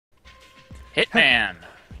Hitman!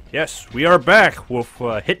 Yes, we are back with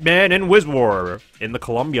Hitman and Wiz War in the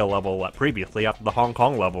Columbia level previously after the Hong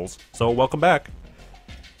Kong levels. So welcome back.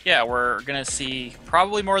 Yeah, we're gonna see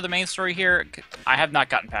probably more of the main story here. I have not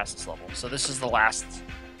gotten past this level, so this is the last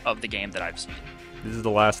of the game that I've seen. This is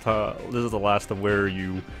the last. This is the last of where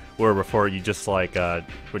you were before you just like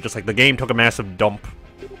were just like the game took a massive dump.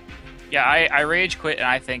 Yeah, I rage quit, and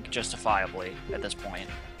I think justifiably at this point.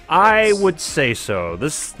 I would say so.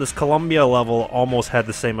 This Columbia level almost had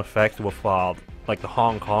the same effect with like the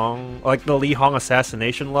Hong Kong, like the Li Hong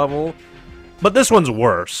assassination level, but this one's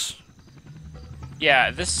worse.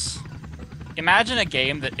 Yeah, imagine a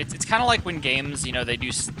game that it's kind of like when games, you know,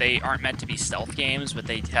 they aren't meant to be stealth games, but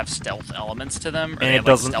they have stealth elements to them, or And they have,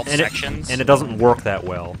 like, stealth sections. And it doesn't work that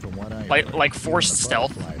well. Like forced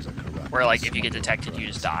stealth, where like if you get detected, you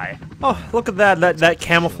just die. Oh, look at that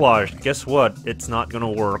camouflage. Guess what? It's not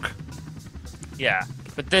gonna work. Yeah,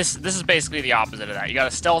 but this is basically the opposite of that. You got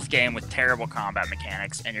a stealth game with terrible combat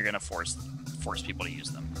mechanics, and you're gonna force people to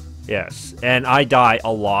use them. Yes, and I die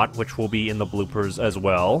a lot, which will be in the bloopers as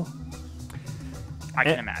well. I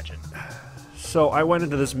can imagine. So I went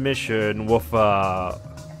into this mission with an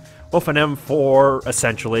M4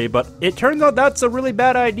 essentially, but it turns out that's a really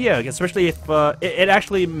bad idea, especially if it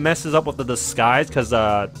actually messes up with the disguise, because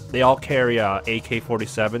they all carry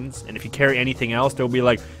AK-47s, and if you carry anything else, they'll be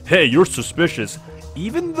like, "Hey, you're suspicious,"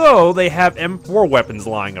 even though they have M4 weapons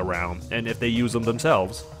lying around, and if they use them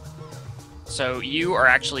themselves. So you are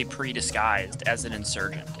actually pre-disguised as an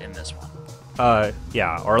insurgent in this one.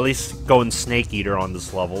 Yeah, or at least going Snake Eater on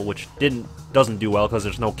this level, which doesn't do well because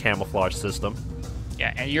there's no camouflage system.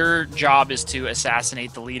 Yeah, and your job is to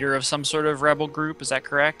assassinate the leader of some sort of rebel group, is that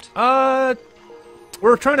correct?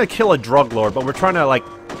 We're trying to kill a druglord, but we're trying to, like,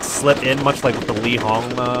 slip in, much like with the Li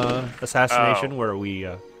Hong, assassination, where we,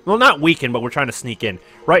 well, not weaken, but we're trying to sneak in.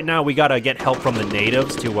 Right now, we gotta get help from the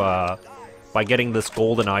natives by getting this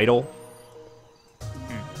golden idol.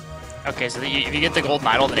 Okay, so if you get the golden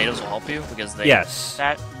idol, the natives will help you, because they... Yes.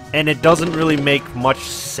 That? And it doesn't really make much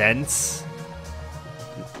sense.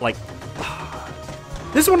 Like...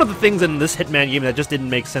 This is one of the things in this Hitman game that just didn't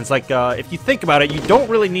make sense. Like, if you think about it, you don't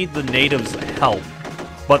really need the natives' help.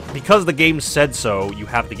 But because the game said so, you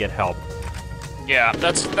have to get help. Yeah,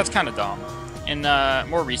 that's kind of dumb. In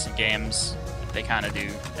more recent games, they kind of do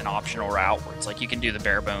an optional route where it's like you can do the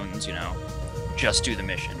bare bones, you know, just do the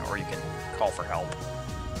mission, or you can call for help.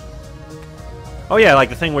 Oh yeah, like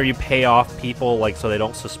the thing where you pay off people, like, so they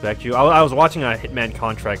don't suspect you. I was watching a Hitman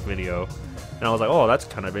contract video, and I was like, oh, that's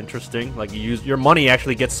kind of interesting. Like, your money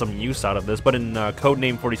actually gets some use out of this, but in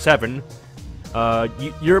Codename 47,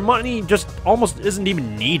 your money just almost isn't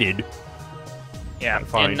even needed. Yeah,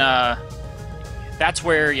 and that's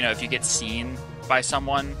where, you know, if you get seen by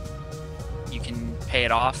someone, you can pay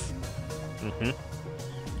it off. Mm-hmm.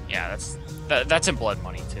 Yeah, that's in blood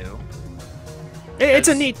money too. It's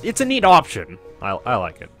a neat option. I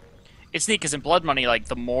like it. It's neat because in blood money, like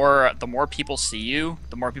the more people see you,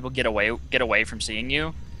 the more people get away from seeing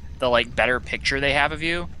you, the like better picture they have of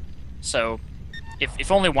you. So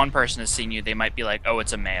if only one person has seen you, they might be like, oh,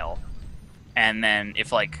 it's a male. And then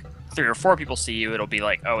if like 3 or 4 people see you, it'll be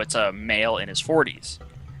like, oh, it's a male in his 40s.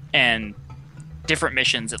 And different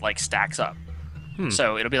missions, it like stacks up.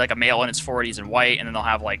 So it'll be like a male in his 40s and white, and then they'll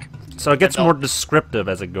have like... So it gets more descriptive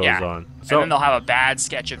as it goes on. So, and then they'll have a bad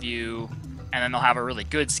sketch of you, and then they'll have a really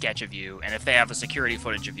good sketch of you, and if they have a security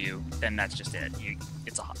footage of you, then that's just it.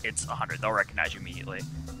 It's 100. They'll recognize you immediately.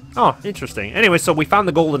 Oh, interesting. Anyway, so we found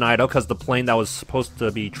the golden idol because the plane that was supposed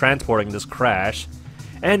to be transporting this crashed,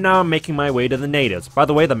 and now I'm making my way to the natives. By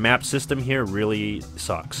the way, the map system here really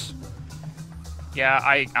sucks. Yeah,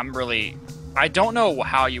 I don't know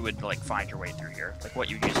how you would like find your way through here, like what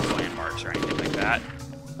you would use as landmarks or anything like that.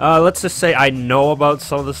 Let's just say I know about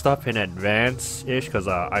some of the stuff in advance-ish, because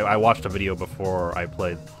I watched a video before I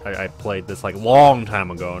played this, like, long time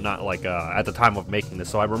ago, not, like, at the time of making this,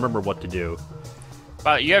 so I remember what to do.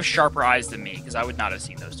 But you have sharper eyes than me, because I would not have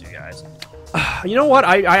seen those 2 guys. You know what?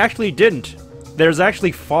 I actually didn't. There's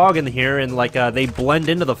actually fog in here, and, like, they blend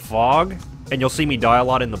into the fog, and you'll see me die a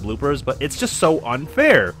lot in the bloopers, but it's just so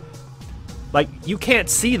unfair. Like, you can't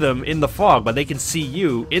see them in the fog, but they can see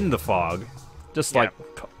you in the fog. Just like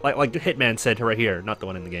Hitman said right here, not the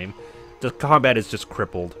one in the game. The combat is just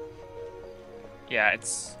crippled. Yeah,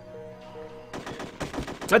 it's...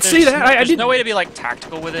 Let's see that. There's no way to be like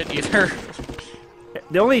tactical with it either.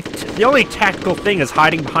 The only tactical thing is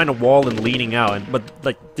hiding behind a wall and leaning out, but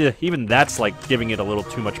like even that's like giving it a little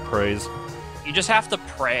too much praise. You just have to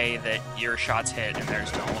pray that your shots hit and theirs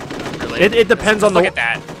don't. Really. It depends on the... Look at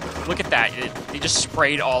that. Look at that. They just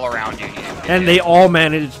sprayed all around you. And they all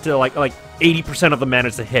managed to like 80% of them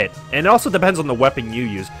manage to hit. And it also depends on the weapon you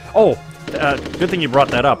use. Oh, good thing you brought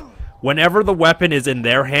that up. Whenever the weapon is in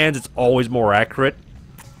their hands, it's always more accurate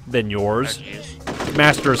than yours. Oh,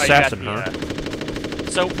 Master Assassin, huh?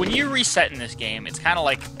 So when you reset in this game, it's kind of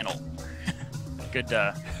like an old... Good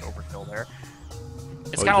overkill there.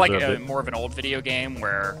 It's kind of like more of an old video game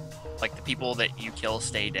where like the people that you kill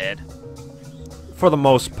stay dead. For the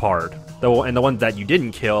most part. And the ones that you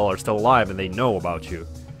didn't kill are still alive and they know about you.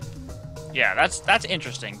 Yeah, that's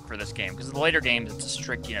interesting for this game, because in the later games it's a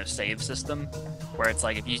strict, save system, where it's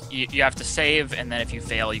like if you have to save, and then if you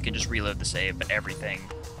fail, you can just reload the save, but everything,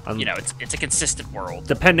 it's a consistent world.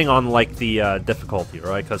 Depending on like the difficulty,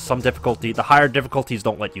 right? Because the higher difficulties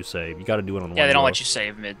don't let you save. You got to do it on one. Yeah, they don't let you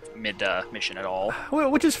save mid mission at all.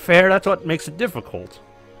 Which is fair. That's what makes it difficult.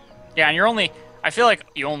 Yeah, and I feel like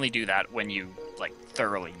you only do that when you like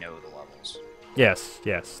thoroughly know the levels. Yes,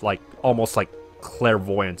 like almost like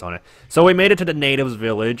clairvoyance on it. So we made it to the natives'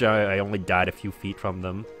 village. I only died a few feet from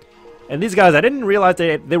them. And these guys, I didn't realize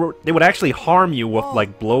they would actually harm you with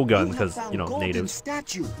like blowguns because natives.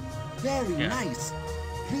 Statue. Very nice.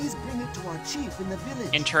 Please bring it to our chief in the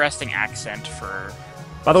village. Interesting accent for.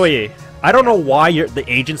 By the way, I don't know why the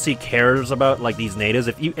agency cares about like these natives.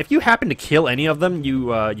 If you happen to kill any of them,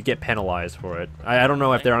 you get penalized for it. I don't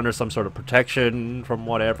know if they're under some sort of protection from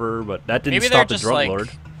whatever, but that didn't stop the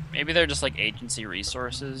druglord. Maybe they're just like agency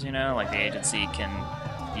resources, like the agency can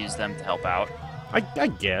use them to help out. I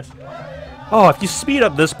guess. Oh, if you speed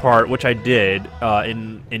up this part, which I did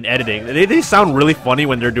in editing, they sound really funny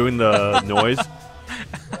when they're doing the noise.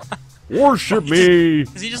 Worship me!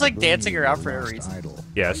 Is he just like dancing around for no reason?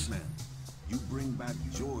 Yes.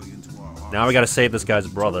 Now we gotta save this guy's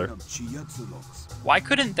brother. Why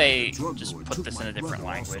couldn't they just put this in a different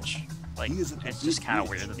language? Like, it's just kind of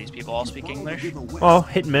weird that these people all speak English. Well,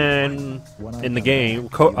 Hitman in the game,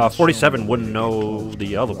 47 wouldn't know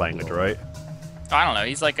the other language, right? I don't know.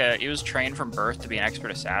 He was trained from birth to be an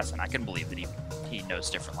expert assassin. I couldn't believe that he knows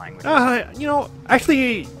different languages.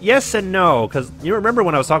 Actually, yes and no. Because you remember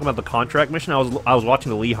when I was talking about the contract mission, I was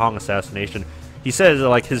watching the Li Hong assassination. He said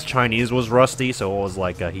like his Chinese was rusty, so it was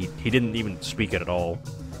like he didn't even speak it at all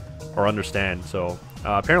or understand. So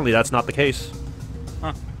apparently that's not the case.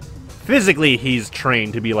 Huh. Physically, he's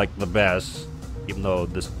trained to be like the best, even though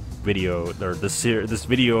this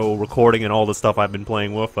video recording and all the stuff I've been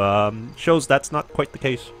playing with shows that's not quite the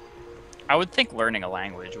case. I would think learning a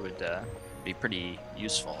language would be pretty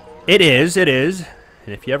useful. It is.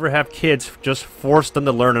 And if you ever have kids, just force them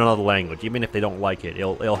to learn another language, even if they don't like it.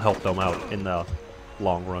 It'll help them out in the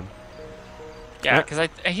long run. Yeah, because I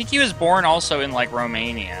think he was born also in like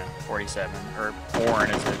Romania, 47, or born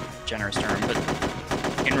is a generous term, but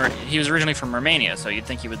he was originally from Romania, so you'd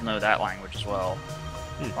think he would know that language as well.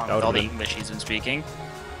 Along with all the English he's been speaking.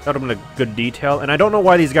 That would have been a good detail. And I don't know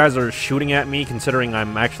why these guys are shooting at me, considering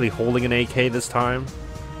I'm actually holding an AK this time.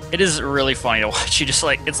 It is really funny to watch. You just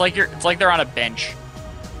like it's like they're on a bench.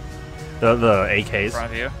 The AKs. In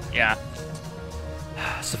front of you. Yeah.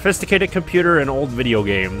 Sophisticated computer and old video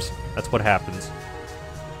games. That's what happens.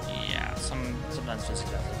 Yeah, sometimes just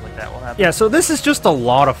stuff like that will happen. Yeah, so this is just a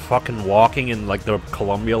lot of fucking walking in like the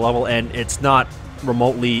Columbia level, and it's not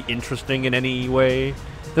remotely interesting in any way.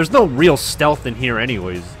 There's no real stealth in here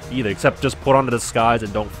anyways, either, except just put on the disguise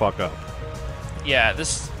and don't fuck up. Yeah,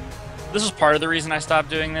 this was part of the reason I stopped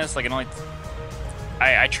doing this. Like,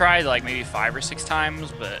 I tried like maybe 5 or 6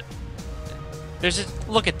 times, but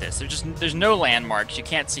look at this. There's no landmarks. You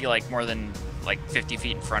can't see like more than like 50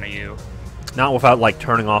 feet in front of you. Not without like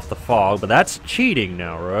turning off the fog, but that's cheating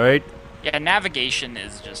now, right? Yeah, navigation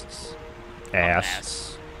is just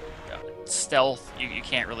ass. Stealth, you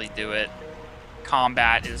can't really do it.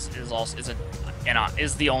 Combat is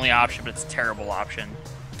the only option, but it's a terrible option.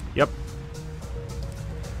 Yep.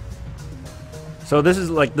 So this is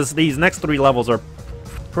like these next 3 levels are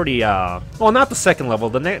pretty well, not the second level.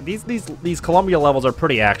 These Columbia levels are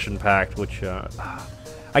pretty action packed, which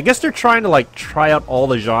I guess they're trying to like try out all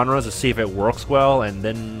the genres to see if it works well, and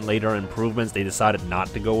then later improvements they decided not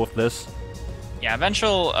to go with this. Yeah,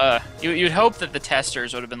 you'd hope that the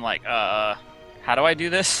testers would have been like, how do I do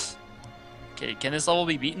this? Can this level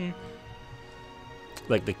be beaten?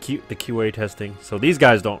 Like the QA testing. So these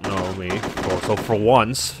guys don't know me. So for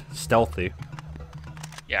once, stealthy.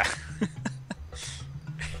 Yeah.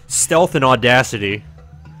 Stealth and audacity.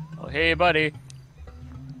 Oh, hey, buddy.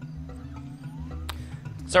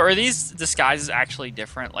 So are these disguises actually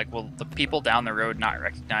different? Like, will the people down the road not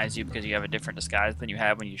recognize you because you have a different disguise than you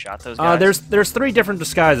had when you shot those guys? There's 3 different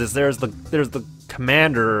disguises. There's the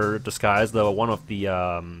commander disguise, the one with the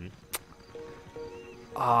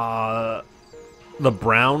the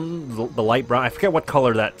brown, the light brown. I forget what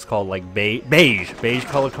color that's called, like beige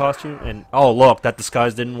color costume. And oh look, that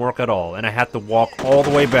disguise didn't work at all, and I had to walk all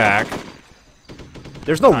the way back.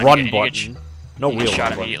 There's no run button, no you real get shot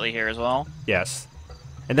run immediately button. here as well. Yes,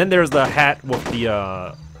 and then there's the hat with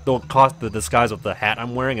the disguise with the hat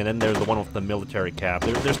I'm wearing, and then there's the one with the military cap.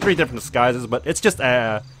 There's 3 different disguises, but it's just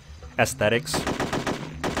aesthetics.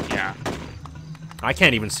 Yeah. I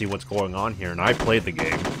can't even see what's going on here, and I played the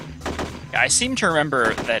game. Yeah, I seem to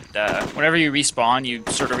remember that whenever you respawn, you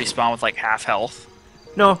sort of respawn with like half health.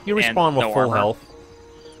 No, you respawn And with no full armor. health.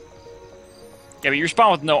 Yeah, but you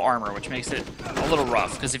respawn with no armor, which makes it a little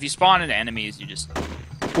rough. Because if you spawn into enemies, you just...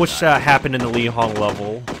 Which happened in the Lee Hong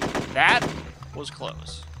level. That was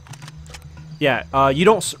close. Yeah, you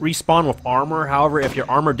don't respawn with armor. However, if your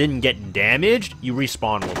armor didn't get damaged, you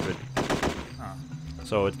respawn with it. Huh.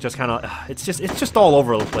 So it's just kind of, it's just all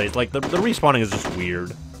over the place. Like the respawning is just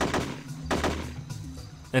weird.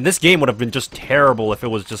 And this game would have been just terrible if it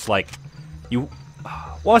was just like you.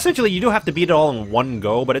 Well, essentially, you do have to beat it all in one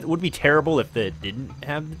go, but it would be terrible if it didn't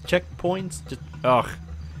have the checkpoints. Just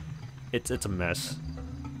it's a mess.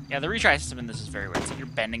 Yeah, the retry system in this is very weird. It's like you're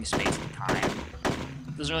bending space and time.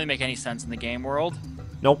 Doesn't really make any sense in the game world.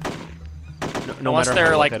 Nope. No Unless matter there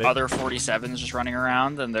how are you like look at it. other 47s just running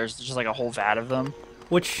around, and there's just like a whole vat of them.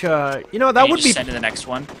 Which that And would you be just send to the next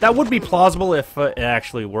one. that would be plausible if it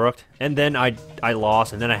actually worked. And then I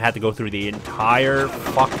lost, and then I had to go through the entire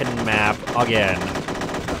fucking map again.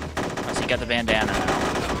 So you got the bandana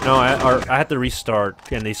now. No, I had to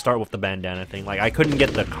restart, and they start with the bandana thing. Like, I couldn't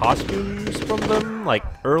get the costumes from them, like,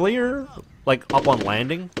 earlier, like, up on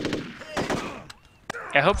landing.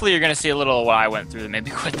 Yeah, hopefully you're gonna see a little of what I went through to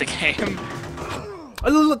maybe quit the game.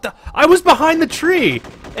 I was behind the tree,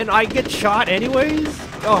 and I get shot anyways?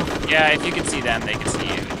 Oh. Yeah, if you can see them, they can see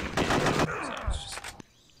you. So it's just...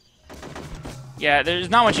 Yeah, there's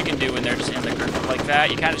not much you can do when they're just in the group like that.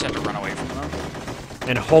 You kind of just have to run away from them.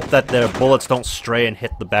 And hope that the bullets don't stray and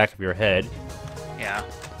hit the back of your head. Yeah.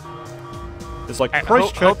 It's like, I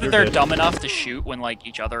Christ, hope that you're they're dead. dumb enough to shoot when like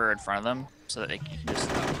each other are in front of them, so that they can just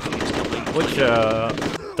kill them. Which,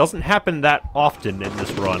 doesn't happen that often in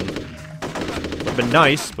this run. Would've been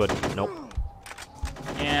nice, but nope.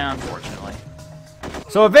 Yeah, unfortunately.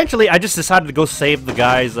 So eventually, I just decided to go save the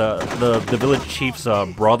guy's, the village chief's,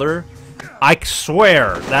 brother. I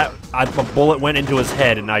swear that a bullet went into his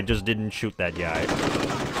head, and I just didn't shoot that guy.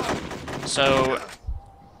 So,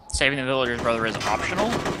 saving the villager's brother is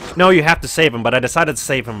optional? No, you have to save him, but I decided to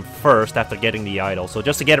save him first after getting the idol. So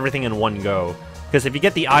just to get everything in one go. Because if you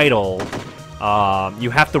get the idol, you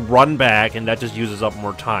have to run back, and that just uses up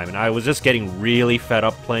more time. And I was just getting really fed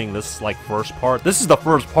up playing this, like, first part. This is the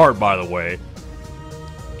first part, by the way.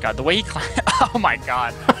 God, the way he climbed... Oh my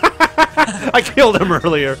god. I killed him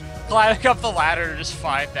earlier. Climbing up the ladder to just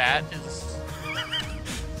find that is...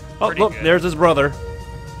 Oh, pretty look, good. there's his brother.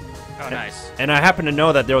 Oh, nice. And I happen to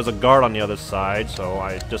know that there was a guard on the other side, so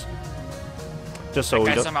I just so That we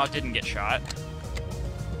guy don't... somehow didn't get shot.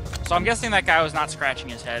 So I'm guessing that guy was not scratching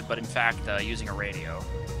his head, but in fact using a radio.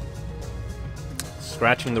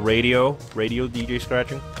 Scratching the radio DJ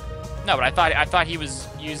scratching. No, but I thought he was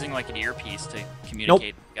using like an earpiece to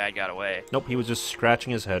communicate the guy got away. Nope, he was just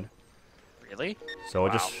scratching his head. Really? So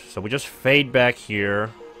Wow. we just fade back here.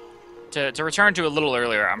 To return to a little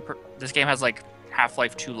earlier, this game has like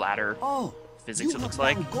Half-Life 2 ladder Oh, physics. you It looks have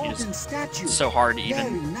like found You golden just, statue. it's so hard to Very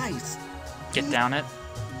even nice. get down it.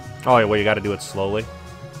 Oh, yeah, well, you got to do it slowly,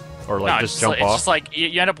 or like No, just jump it's off. just like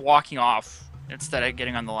you end up walking off instead of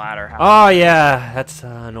getting on the ladder. Oh yeah, that's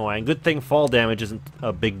annoying. Good thing fall damage isn't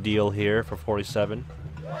a big deal here for 47.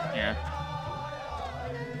 Yeah.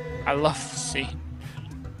 I love the scene.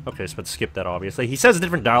 Okay, so let's skip that. Obviously, he says a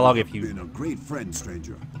different dialogue if You've you been a great friend,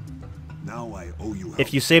 stranger. Now I owe you help.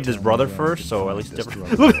 if you saved his brother first. So at least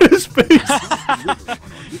different. Look at his face.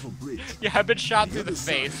 Yeah, I've been shot through the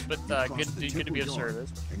face, but good to be of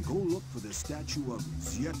service. And go look for the statue of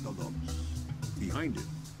Zietalum. Behind it,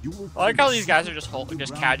 you will I like how these guys are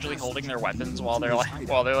just casually holding their weapons while they're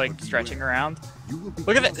like stretching around.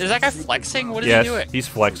 Look at that! Is that guy flexing? What is he doing? Yes, he's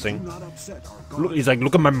flexing. Look, he's like,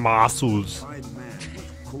 look at my muscles.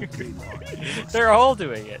 They're all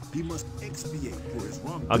doing it. He must expiate for his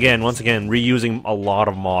wrong. Again, once again, reusing a lot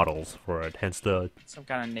of models for it. Hence the Some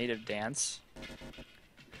kind of native dance.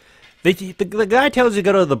 the guy tells you to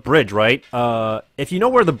go to the bridge, right? If you know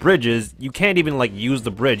where the bridge is, you can't even like use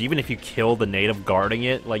the bridge, even if you kill the native guarding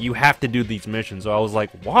it. Like you have to do these missions. So I was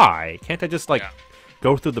like, why? Can't I just like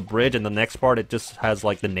go through the bridge and the next part it just has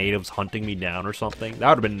like the natives hunting me down or something?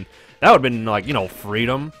 That would have been like, you know,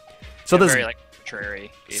 freedom. So Yeah, this very like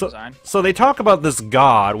arbitrary game So, design. so they talk about this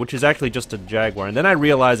god, which is actually just a jaguar, and then I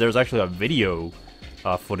realized there was actually a video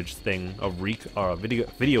footage thing of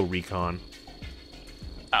video recon.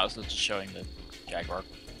 Oh, so it's showing the jaguar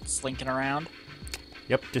slinking around.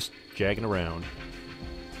 Yep, just jagging around.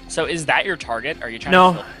 So is that your target? Are you trying to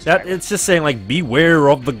No, kill this that jaguar? it's just saying like beware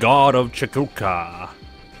of the god of Chikuka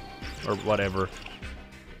or whatever.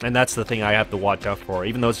 And that's the thing I have to watch out for,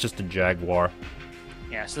 even though it's just a jaguar.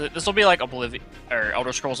 Yeah, so this will be like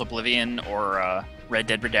Elder Scrolls Oblivion or Red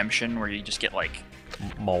Dead Redemption, where you just get like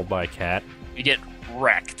Mauled by a cat. you get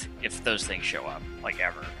wrecked if those things show up, like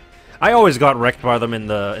ever. I always got wrecked by them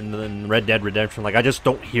in Red Dead Redemption. Like I just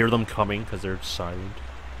don't hear them coming because they're silent.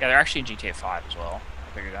 Yeah, they're actually in GTA 5 as well.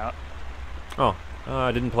 I figured out. Oh,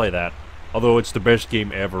 I didn't play that. Although it's the best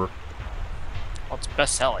game ever. Well, it's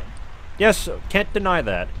best selling. Yes, can't deny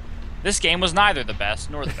that. This game was neither the best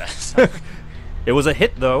nor the best. It was a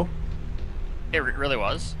hit though. It really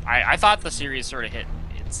was. I thought the series sort of hit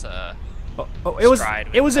its stride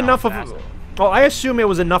with it was enough of Assassin. well, I assume it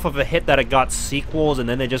was enough of a hit that it got sequels, and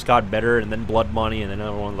then they just got better, and then Blood Money, and then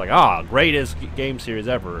everyone's like, ah, greatest game series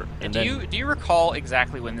ever. And do then, you recall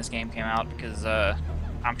exactly when this game came out? Because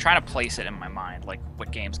I'm trying to place it in my mind, like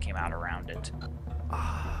what games came out around it.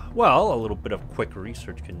 well, a little bit of quick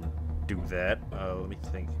research can do that. Let me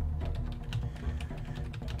think.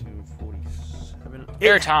 247.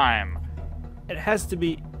 Airtime. It has to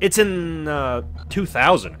be. It's in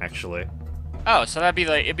 2000 actually. Oh, so it'd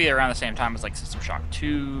be around the same time as like System Shock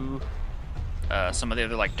 2, some of the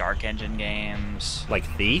other like Dark Engine games, Like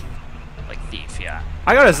Thief. like Thief. Yeah.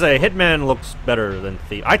 I gotta say, Hitman looks better than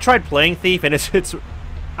Thief. I tried playing Thief, and it's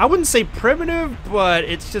I wouldn't say primitive, but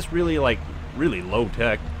it's just really really low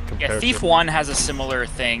tech. Yeah, Thief 1 has a similar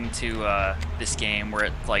thing to this game, where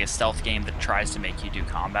it's like a stealth game that tries to make you do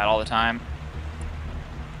combat all the time.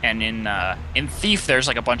 And in Thief, there's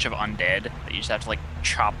like a bunch of undead that you just have to like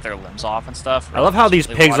chop their limbs off and stuff. I love how these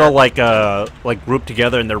Really pigs water. all like grouped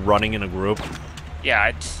together and they're running in a group.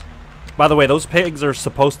 Yeah, By the way, those pigs are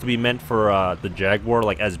supposed to be meant for the jaguar,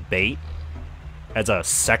 like as bait, as a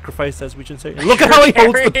sacrifice, as we should say. Look at how he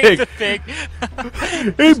holds the pig. pig.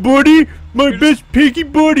 Hey, buddy, my best piggy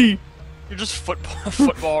buddy. You're just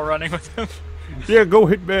football running with him. Yeah, go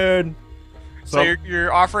Hitman. So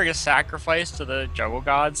you're offering a sacrifice to the jungle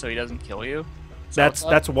god so he doesn't kill you?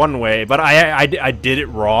 That's one way, but I did it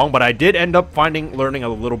wrong, but I did end up learning a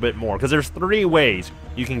little bit more, because there's 3 ways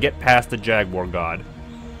you can get past the jaguar god.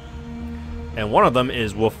 And one of them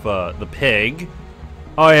is with the pig.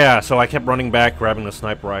 Oh yeah, so I kept running back, grabbing the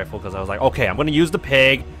sniper rifle, because I was like, okay, I'm going to use the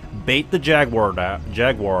pig, bait the jaguar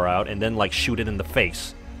out, and then like shoot it in the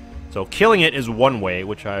face. So killing it is one way,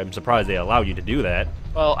 which I'm surprised they allow you to do that.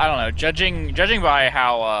 Well, I don't know. Judging by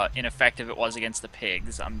how ineffective it was against the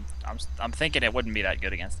pigs, I'm thinking it wouldn't be that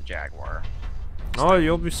good against the jaguar. Oh,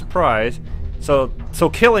 you'll be surprised. So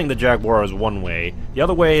killing the jaguar is one way. The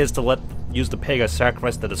other way is to use the pig as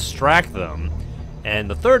sacrifice to distract them. And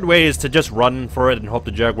the third way is to just run for it and hope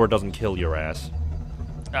the jaguar doesn't kill your ass.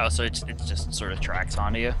 Oh, so it just sort of tracks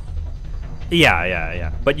onto you.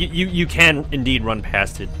 Yeah. But you can indeed run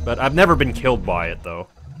past it. But I've never been killed by it, though.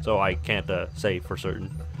 So I can't say for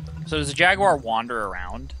certain. So does the jaguar wander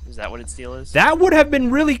around? Is that what its deal is? That would have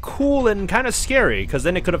been really cool and kind of scary, because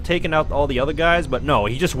then it could have taken out all the other guys. But no,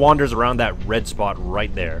 he just wanders around that red spot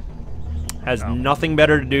right there. Has nothing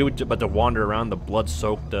better to do but to wander around the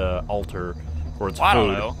blood-soaked altar for its food. I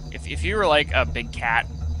don't know. If you were like a big cat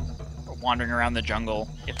wandering around the jungle,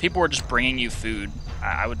 if people were just bringing you food,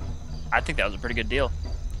 I think that was a pretty good deal.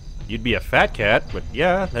 You'd be a fat cat, but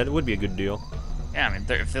yeah, that would be a good deal. Yeah, I mean,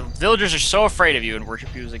 if the villagers are so afraid of you and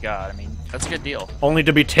worship you as a god, I mean, that's a good deal. Only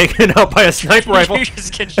to be taken out by a sniper rifle. You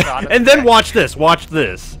just get shot. And then watch this.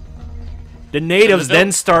 The natives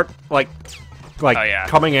then start like Oh, yeah.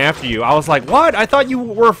 coming after you. I was like, what? I thought you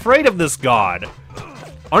were afraid of this god.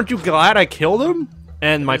 Aren't you glad I killed him?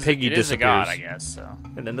 And my piggy It is a disappears. god, I guess. So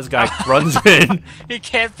And then this guy runs in, he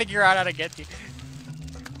can't figure out how to get you.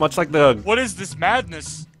 much like the What is this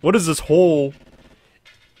madness? what is this hole?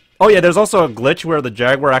 Oh yeah, there's also a glitch where the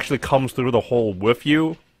jaguar actually comes through the hole with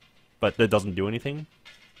you, but it doesn't do anything.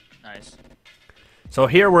 Nice. So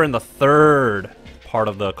here we're in the 3rd part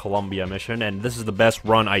of the Columbia mission, and this is the best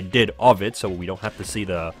run I did of it, so we don't have to see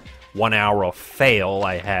the 1 hour of fail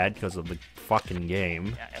I had because of the fucking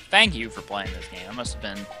game. Yeah, thank you for playing this game. It must have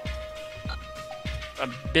been a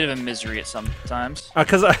bit of a misery at some times.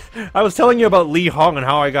 Because I was telling you about Lee Hong and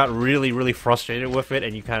how I got really, really frustrated with it,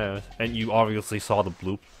 and you obviously saw the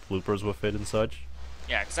bloopers with it and such.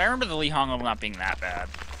 Yeah, because I remember the Lee Hong level not being that bad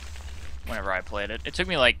whenever I played it. It took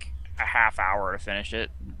me like a half hour to finish it.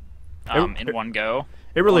 in one go.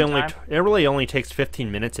 It really one only time. it really only takes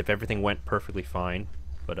 15 minutes if everything went perfectly fine.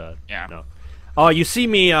 But Yeah. no. You see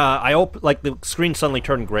me, like, the screen suddenly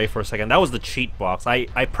turned gray for a second. That was the cheat box. I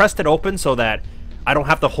pressed it open so that I don't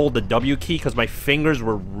have to hold the W key, because my fingers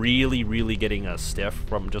were really, really getting stiff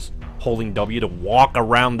from just holding W to walk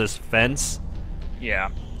around this fence. Yeah.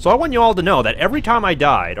 So I want you all to know that every time I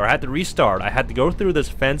died, or I had to restart, I had to go through this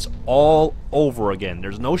fence all over again.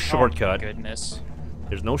 There's no shortcut. Oh, goodness.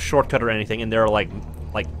 There's no shortcut or anything, and there are like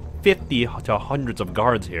 50 to hundreds of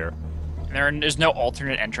guards here. There's no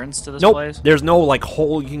alternate entrance to this Nope. place? There's no, like,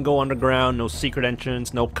 hole you can go underground, no secret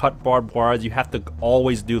entrance, no cut barbed wires. You have to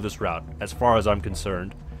always do this route, as far as I'm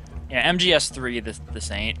concerned. Yeah, MGS3,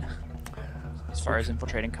 this ain't. As far as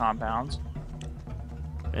infiltrating compounds.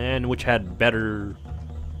 And which had better...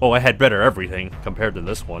 Oh, I had better everything compared to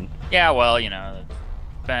this one. Yeah, well, you know,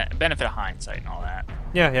 benefit of hindsight and all that.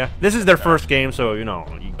 Yeah. This is their first game, so, you know,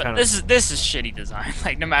 you But kind of... this is shitty design.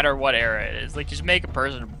 Like, no matter what era it is, like, just make a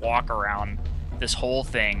person walk around this whole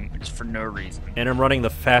thing just for no reason. And I'm running the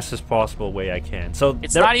fastest possible way I can. So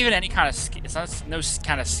It's not even any kind of it's not no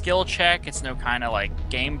kind of skill check. It's no kind of like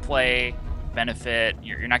gameplay benefit.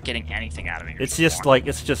 You're not getting anything out of it. It's just like,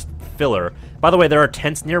 it's just filler. By the way, there are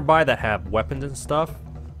tents nearby that have weapons and stuff.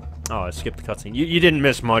 Oh, I skipped the cutscene. You didn't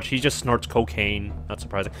miss much. He just snorts cocaine. Not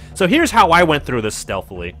surprising. So here's how I went through this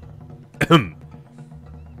stealthily.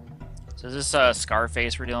 So is this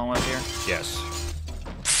Scarface we're dealing with here? Yes.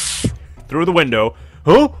 Through the window.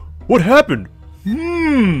 Huh? What happened?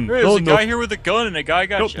 Hey, there's a guy here with a gun and a guy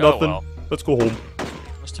got Nope, shot. nothing. Oh, well. Let's go home.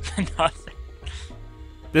 Must have been nothing.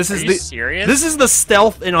 This Are is you serious? This is the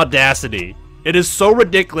stealth in Audacity. It is so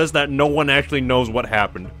ridiculous that no one actually knows what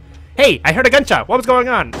happened. Hey, I heard a gunshot. What was going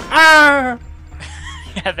on? Ah!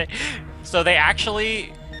 Yeah, they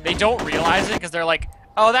don't realize it because they're like,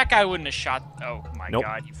 oh, that guy wouldn't have shot. Oh my Nope.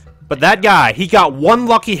 god. But that guy, he got one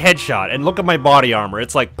lucky headshot, and look at my body armor.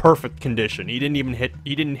 It's like perfect condition. He didn't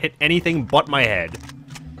hit anything but my head.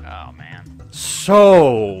 Oh man.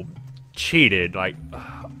 So cheated. Like,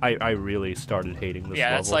 I really started hating this Yeah,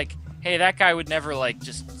 level. that's like, hey, that guy would never like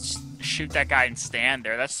just shoot that guy and stand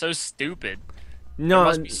there. That's so stupid. No, There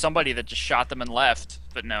must be somebody that just shot them and left.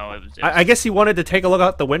 But no, it was. I guess he wanted to take a look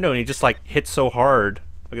out the window, and he just like hit so hard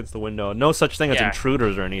against the window. No such thing as Yeah.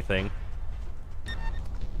 intruders or anything.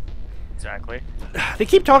 Exactly. They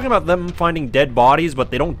keep talking about them finding dead bodies,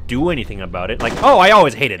 but they don't do anything about it. Like, oh, I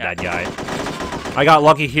always hated that guy. I got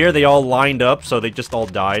lucky here. They all lined up, so they just all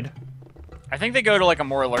died. I think they go to like a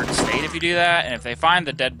more alert state if you do that, and if they find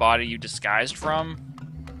the dead body you disguised from,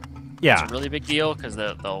 Yeah. it's a really big deal because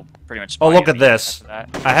they'll pretty much. Oh, spy look on at you this.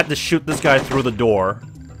 after that. I had to shoot this guy through the door,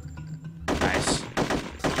 Nice.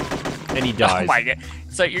 and he dies. Oh my god!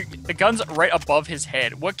 So the gun's right above his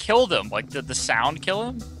head. What killed him? Like did the sound kill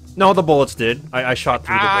him? No, the bullets did. I shot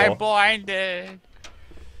through the I'm wall. blinded.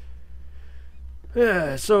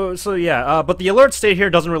 Yeah, so yeah, but the alert state here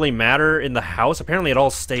doesn't really matter in the house. Apparently it all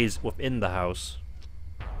stays within the house.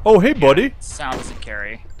 Oh, hey, buddy. Sound doesn't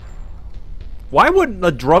carry. Why would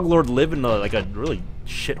a druglord live in like a really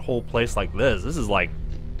shithole place like this? This is like,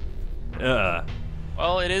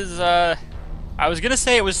 Well, it is. I was gonna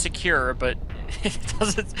say it was secure, but it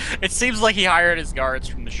doesn't. It seems like he hired his guards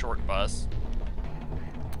from the short bus.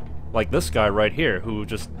 like this guy right here who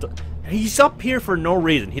just, he's up here for no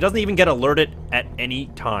reason. He doesn't even get alerted at any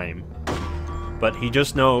time. But he's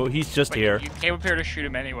just But here. You came up here to shoot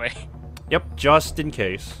him anyway. Yep, just in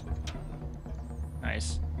case.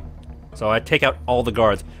 Nice. So I take out all the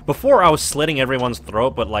guards. Before I was slitting everyone's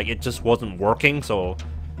throat, but like it just wasn't working, so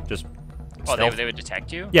just Oh, stealth. they would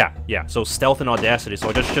detect you? Yeah. So stealth and audacity. So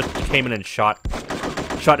I just came in and shot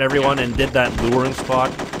everyone and did that luring spot.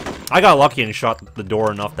 I got lucky and shot the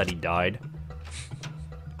door enough that he died.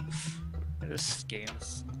 This game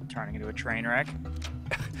is turning into a train wreck.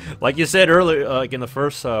 Like you said earlier, like in the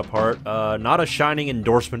first part, not a shining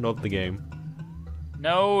endorsement of the game.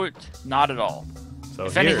 No, not at all. So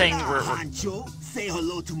If here- anything, Hancho, say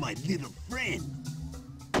hello to my little friend.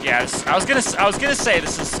 yes. I was gonna say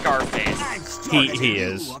this is Scarface. Thanks, He George,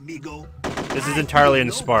 is. you, amigo. this is entirely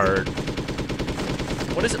inspired.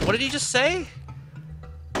 What is it? What did he just say?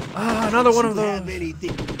 Another one of You have those.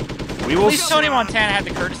 anything? We At will. least Tony Montana had the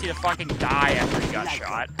courtesy to fucking die after he got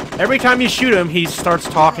shot. Every time you shoot him, he starts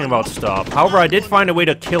talking about stuff. However, I did find a way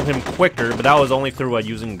to kill him quicker, but that was only through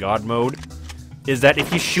using God mode. Is that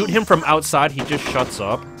if you shoot him from outside, he just shuts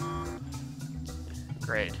up.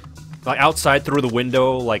 Great. Like outside through the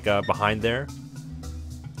window, like behind there.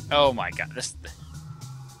 Oh my god,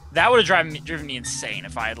 that would have driven me insane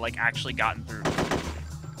if I had like actually gotten through.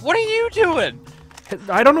 What are you doing?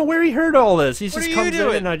 I don't know where he heard all this. He What just are you comes in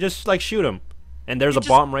doing? and I just like shoot him. And there's a just-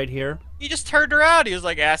 bomb right here. He just turned around. He was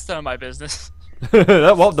like, "Ask none of my business."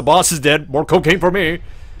 Well, the boss is dead. More cocaine for me.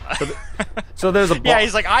 So there's a bomb. Yeah,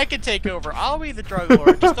 he's like, "I can take over. I'll be the drug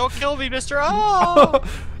lord. Just don't kill me, Mister." Oh.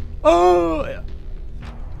 Oh.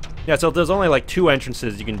 Yeah, so there's only like 2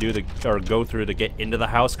 entrances you can do or go through to get into the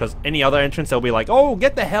house, because any other entrance they'll be like, "Oh,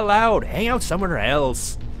 get the hell out, hang out somewhere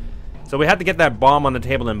else." So we had to get that bomb on the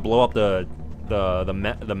table and blow up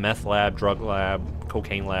the meth lab, drug lab,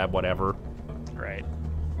 cocaine lab, whatever. Right.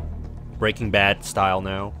 Breaking Bad style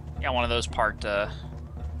now. Yeah, one of those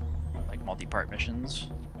like multi-part missions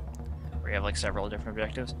where you have like several different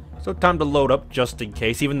objectives. So time to load up just in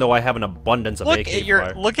case, even though I have an abundance of AK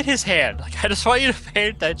fire. Look at his hand. Like, I just want you to pay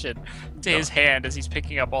attention to his hand as he's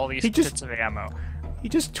picking up all these bits of ammo. He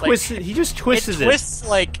just twists it. He just twists it. It twists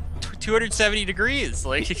like 270 degrees.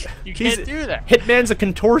 Like, you can't do that. Hitman's a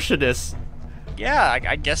contortionist. Yeah,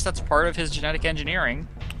 I guess that's part of his genetic engineering.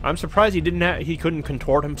 I'm surprised he couldn't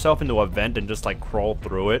contort himself into a vent and just like crawl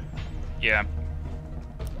through it. Yeah.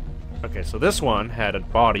 Okay, so this one had a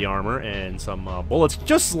body armor and some bullets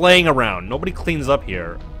just laying around. Nobody cleans up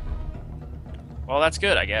here. Well, that's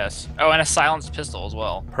good, I guess. Oh, and a silenced pistol as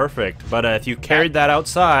well. Perfect. But if you carried that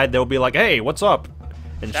outside, they'll be like, "Hey, what's up?"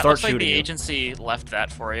 And That start looks like shooting the you. agency left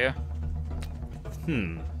that for you.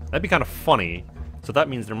 That'd be kind of funny. So that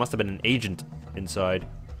means there must have been an agent inside.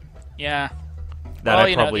 Yeah. That well, I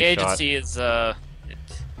you know, probably the shot. agency is. I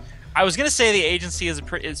was gonna say the agency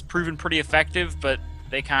is proven pretty effective, but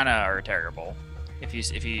they kind of are terrible. If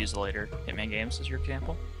you use the later Hitman games as your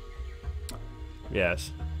example.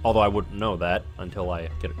 Yes. Although I wouldn't know that until I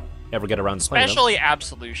ever get around to playing them. Especially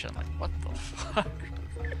Absolution. Like, what the fuck?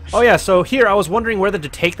 Oh yeah, so here I was wondering whether to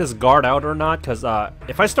take this guard out or not, because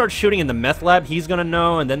if I start shooting in the meth lab, he's gonna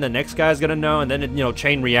know, and then the next guy's gonna know, and then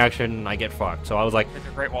chain reaction, I get fucked. So I was like, Like the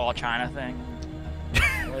Great Wall of China thing.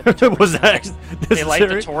 was that? They light the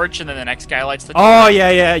necessary? torch, and then the next guy lights the torch. Oh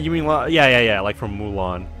yeah, you mean yeah, like from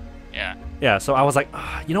Mulan. Yeah. Yeah, so I was like,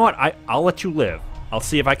 you know what? I'll let you live. I'll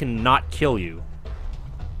see if I can not kill you.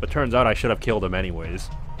 But turns out I should have killed him anyways.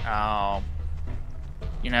 Oh.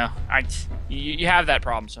 You know, you have that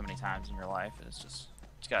problem so many times in your life. It's just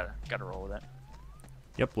gotta roll with it.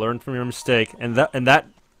 Yep, learn from your mistake. And that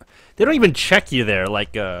they don't even check you there,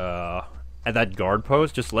 like at that guard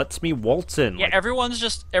post. Just lets me waltz in. Yeah, like,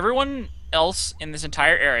 everyone else in this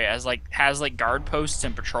entire area has guard posts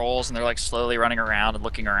and patrols, and they're like slowly running around and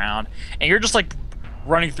looking around, and you're just like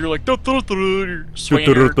running through like you're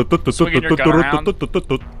swinging your gun around.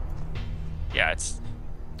 Yeah,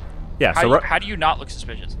 yeah. How do you not look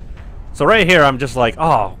suspicious? So right here, I'm just like,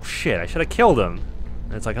 oh shit, I should have killed him.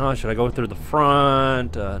 And it's like, oh, should I go through the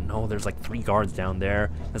front? No, there's like 3 guards down there.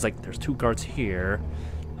 It's like, there's 2 guards here.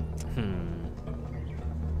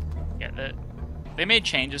 Yeah, they made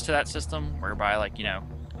changes to that system whereby, like,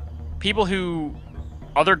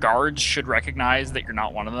 other guards should recognize that you're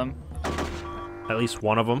not one of them. At least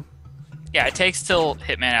one of them. Yeah, it takes till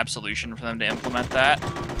Hitman Absolution for them to implement that.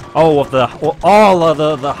 Oh, all of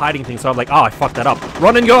the hiding things. So I'm like, oh, I fucked that up.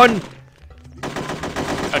 Run and gun!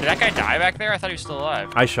 Oh, did that guy die back there? I thought he was still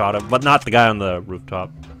alive. I shot him, but not the guy on the rooftop.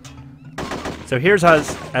 So here's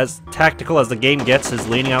as tactical as the game gets, is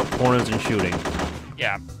leaning out corners and shooting.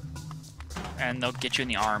 Yeah. And they'll get you in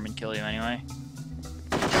the arm and kill you anyway.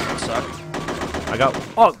 That suck.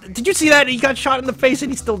 Oh, did you see that? He got shot in the face and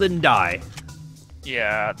he still didn't die.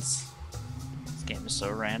 Yeah, this game is so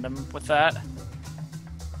random with that.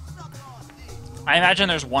 I imagine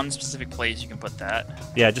there's one specific place you can put that.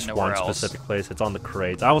 Yeah, just Nowhere one else. specific place. It's on the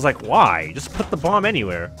crates. I was like, why? Just put the bomb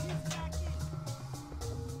anywhere.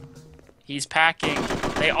 He's packing.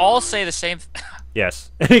 They all say the same.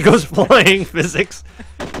 Yes. And he goes flying. Physics.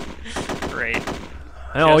 Great.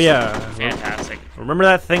 Oh, Just yeah. Fantastic. Remember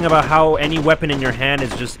that thing about how any weapon in your hand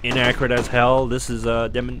is just inaccurate as hell? This is a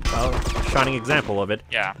shining example of it.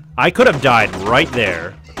 Yeah. I could have died right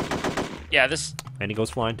there. Yeah, And he goes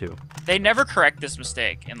flying too. they never correct this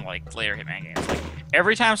mistake in like later Hitman games. Like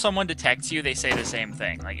every time someone detects you, they say the same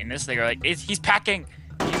thing. Like in this, they go like, "He's packing."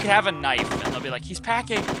 You could have a knife, and they'll be like, "He's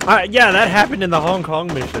packing." Yeah, that happened in the Hong Kong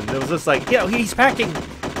mission. It was just like, yeah, he's packing.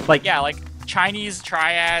 Like, Yeah, like Chinese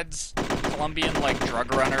triads, Colombian like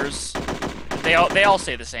drug runners. They all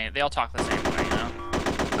say the same. They all talk the same way, you know.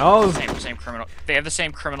 oh, Same criminal. They have the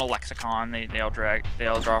same criminal lexicon. They all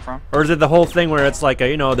draw from. or is it the whole thing where it's like,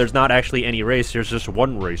 there's not actually any race. There's just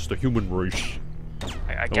one race, the human race.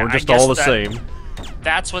 And we're just all the same.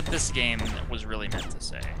 That's what this game was really meant to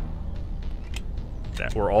say.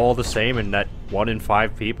 That we're all the same, and that 1 in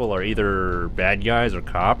 5 people are either bad guys or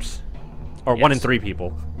cops, or 1 in Yes. 3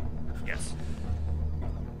 people. Yes.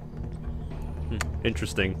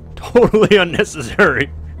 Interesting. Totally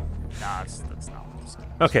unnecessary. Nah, that's not what this game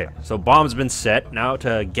is. Okay, so bomb's been set. Now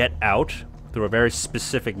to get out through a very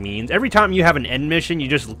specific means. Every time you have an end mission, you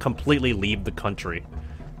just completely leave the country.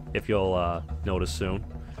 If you'll notice soon.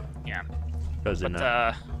 Yeah. Because in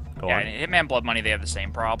Yeah, go on. in Hitman Blood Money they have the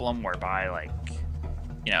same problem whereby like,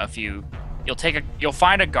 you know, if you'll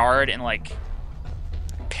find a guard in like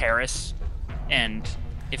Paris, and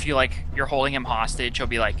if you're holding him hostage, he'll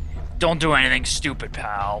be like, "Don't do anything stupid,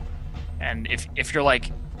 pal." And if you're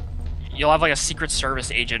like, you'll have like a Secret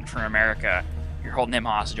Service agent from America, you're holding him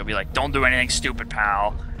hostage, you'll be like, "Don't do anything stupid,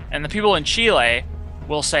 pal." And the people in Chile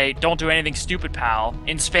will say, "Don't do anything stupid, pal,"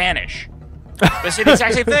 in Spanish. They say the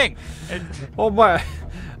exact same thing. And, Oh my!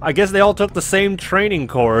 I guess they all took the same training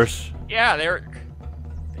course. yeah,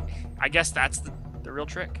 I guess that's the real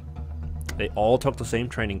trick. They all took the same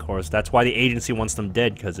training course. That's why the agency wants them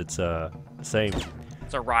dead, because it's the same.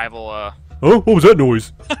 It's a rival. Oh, what was that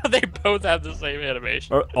noise? They both have the same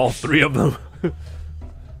animation. Or all three of them.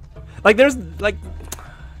 Like there's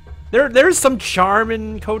some charm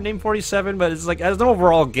in Codename 47, but it's like as an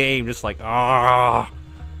overall game, just like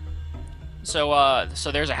So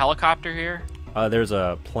there's a helicopter here. There's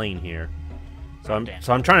a plane here. So Damn.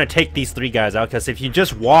 I'm trying to take these 3 guys out, because if you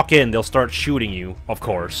just walk in, they'll start shooting you, of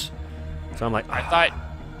course. So I'm like, I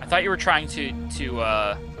thought you were trying to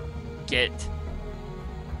get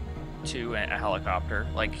to a helicopter,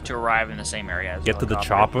 like to arrive in the same area as get to the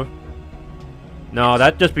helicopter. chopper. No,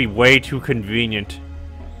 that'd just be way too convenient.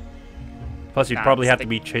 Plus, you'd Nah, probably it's have to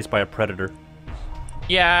be chased by a predator.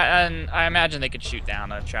 Yeah, and I imagine they could shoot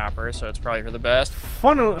down a chopper, so it's probably for the best.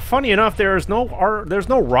 Funny enough, there's no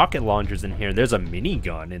rocket launchers in here. There's a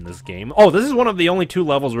minigun in this game. Oh, this is one of the only 2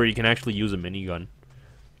 levels where you can actually use a minigun.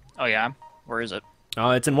 Oh yeah, where is it?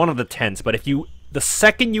 It's in one of the tents, but the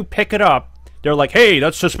second you pick it up, they're like, "Hey,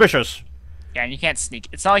 that's suspicious." Yeah, and you can't sneak.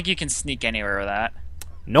 It's not like you can sneak anywhere with that.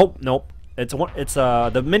 Nope. The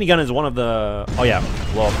minigun is one of the... Oh yeah,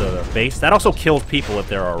 blow up the base. That also kills people if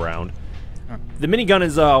they're around. The minigun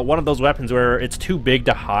is one of those weapons where it's too big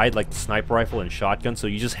to hide, like the sniper rifle and shotgun, so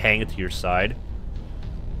you just hang it to your side.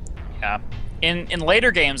 Yeah. In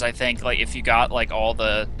later games, I think, like, if you got, like, all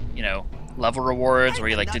the, you know, level rewards where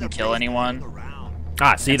you, like, didn't kill anyone.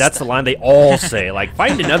 Ah, see, that's the line they all say. Like,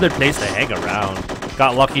 find another place to hang around.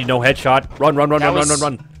 Got lucky, no headshot. Run.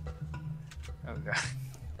 Oh, God.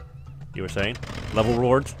 You were saying? Level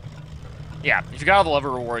rewards? Yeah, if you got all the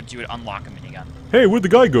level rewards, you would unlock a minigun. Hey, where'd the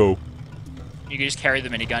guy go? You could just carry the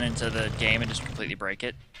minigun into the game and just completely break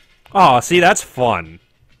it. Oh, see, that's fun.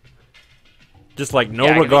 Just like no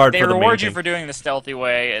Yeah, regard they for the main reward you thing. for doing the stealthy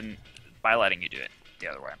way and by letting you do it the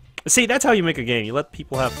other way. See, that's how you make a game. You let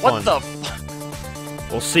people have fun. What the?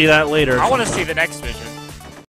 We'll see that later. I want to see the next mission.